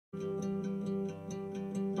Now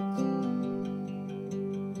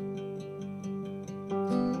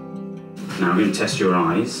I'm going to test your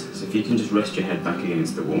eyes, so if you can just rest your head back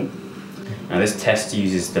against the wall. Now this test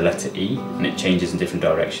uses the letter E and it changes in different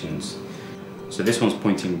directions. So this one's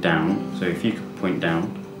pointing down, so if you could point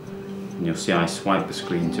down and you'll see I swipe the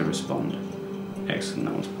screen to respond. Excellent,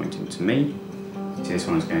 that one's pointing to me. See this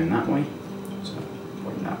one is going that way, so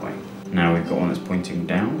point that way. Now we've got one that's pointing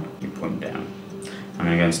down, you point down. I'm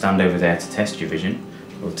going to go and stand over there to test your vision.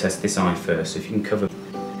 We'll test this eye first, so if you can cover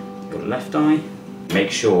your left eye, make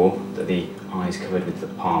sure that the eye is covered with the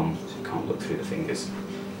palm so you can't look through the fingers.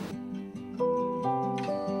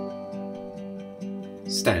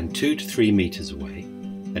 Stand 2 to 3 meters away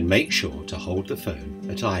and make sure to hold the phone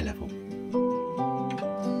at eye level.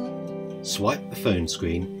 Swipe the phone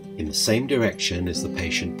screen in the same direction as the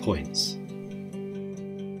patient points.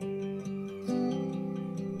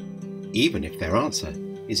 Even if their answer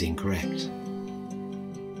is incorrect.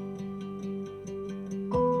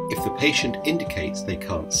 If the patient indicates they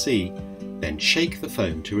can't see, then shake the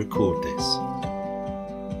phone to record this.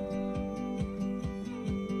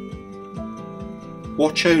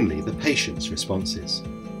 Watch only the patient's responses.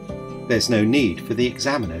 There's no need for the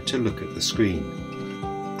examiner to look at the screen,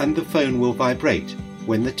 and the phone will vibrate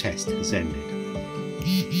when the test has ended.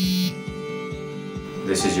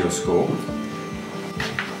 This is your score.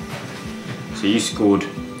 So you scored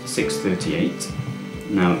 638.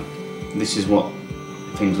 Now this is what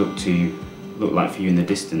things look like for you in the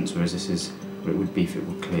distance, whereas this is what it would be if it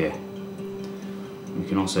were clear. We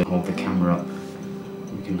can also hold the camera up.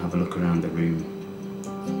 We can have a look around the room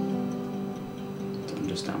to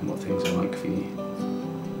understand what things are like for you.